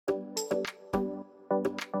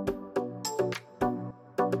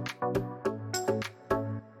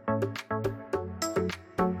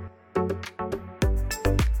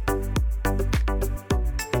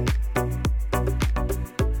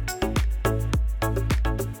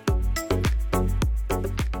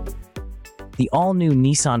The all-new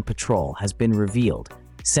Nissan Patrol has been revealed,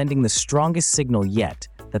 sending the strongest signal yet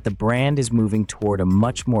that the brand is moving toward a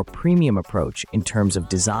much more premium approach in terms of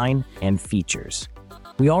design and features.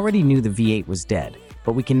 We already knew the V8 was dead,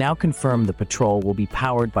 but we can now confirm the Patrol will be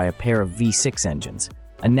powered by a pair of V6 engines,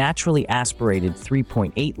 a naturally aspirated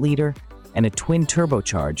 3.8-liter and a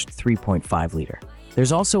twin-turbocharged 3.5-liter.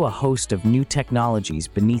 There's also a host of new technologies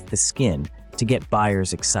beneath the skin to get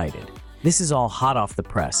buyers excited. This is all hot off the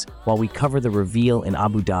press while we cover the reveal in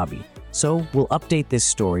Abu Dhabi, so we'll update this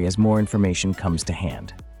story as more information comes to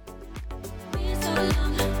hand.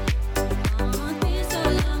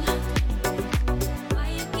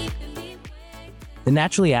 The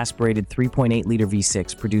naturally aspirated 3.8-liter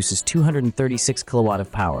V6 produces 236 kilowatt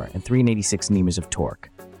of power and 386 Nm of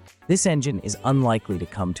torque. This engine is unlikely to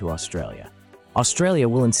come to Australia. Australia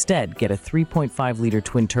will instead get a 3.5-liter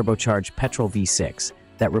twin-turbocharged petrol V6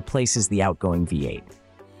 that replaces the outgoing V8.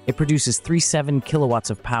 It produces 37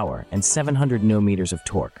 kilowatts of power and 700 Nm of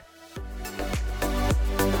torque.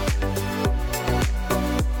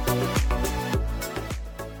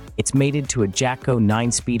 It's mated to a Jacko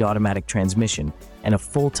 9-speed automatic transmission and a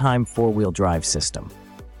full-time four-wheel drive system.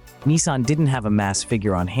 Nissan didn't have a mass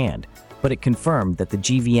figure on hand, but it confirmed that the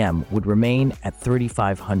GVM would remain at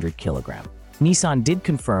 3,500 kilograms. Nissan did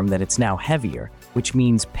confirm that it's now heavier, which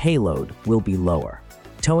means payload will be lower.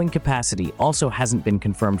 Towing capacity also hasn't been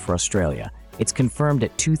confirmed for Australia. It's confirmed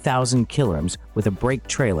at 2,000 kilograms with a brake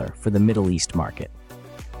trailer for the Middle East market.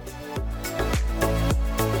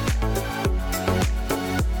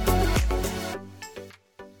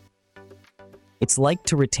 It's like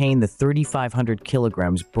to retain the 3,500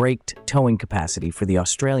 kilograms braked towing capacity for the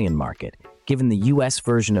Australian market. Given the US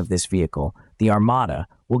version of this vehicle, the Armada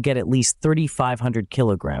will get at least 3,500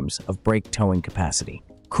 kilograms of brake towing capacity.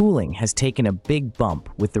 Cooling has taken a big bump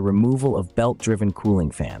with the removal of belt-driven cooling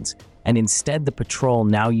fans, and instead the Patrol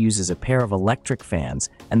now uses a pair of electric fans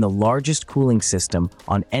and the largest cooling system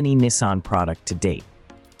on any Nissan product to date.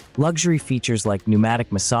 Luxury features like pneumatic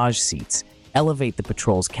massage seats elevate the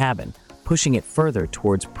Patrol's cabin, pushing it further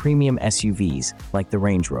towards premium SUVs like the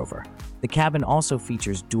Range Rover. The cabin also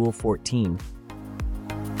features dual 14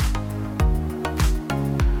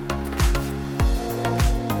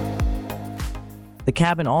 The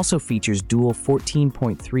cabin also features dual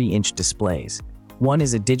 14.3-inch displays. One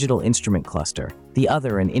is a digital instrument cluster, the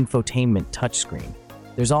other an infotainment touchscreen.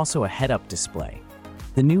 There's also a head-up display.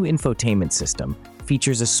 The new infotainment system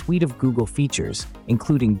features a suite of Google features,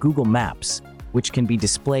 including Google Maps, which can be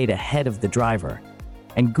displayed ahead of the driver,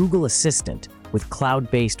 and Google Assistant with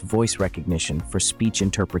cloud-based voice recognition for speech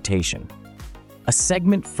interpretation. A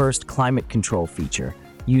segment-first climate control feature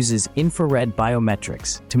uses infrared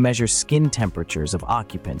biometrics to measure skin temperatures of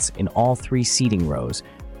occupants in all 3 seating rows.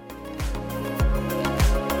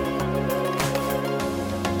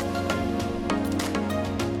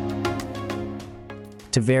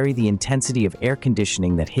 To vary the intensity of air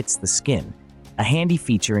conditioning that hits the skin, a handy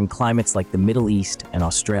feature in climates like the Middle East and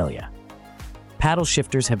Australia. Paddle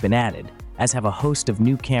shifters have been added, as have a host of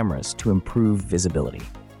new cameras to improve visibility.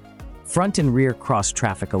 Front and rear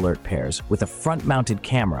cross-traffic alert pairs with a front-mounted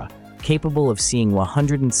camera capable of seeing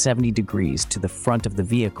 170 degrees to the front of the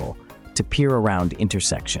vehicle to peer around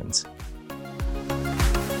intersections.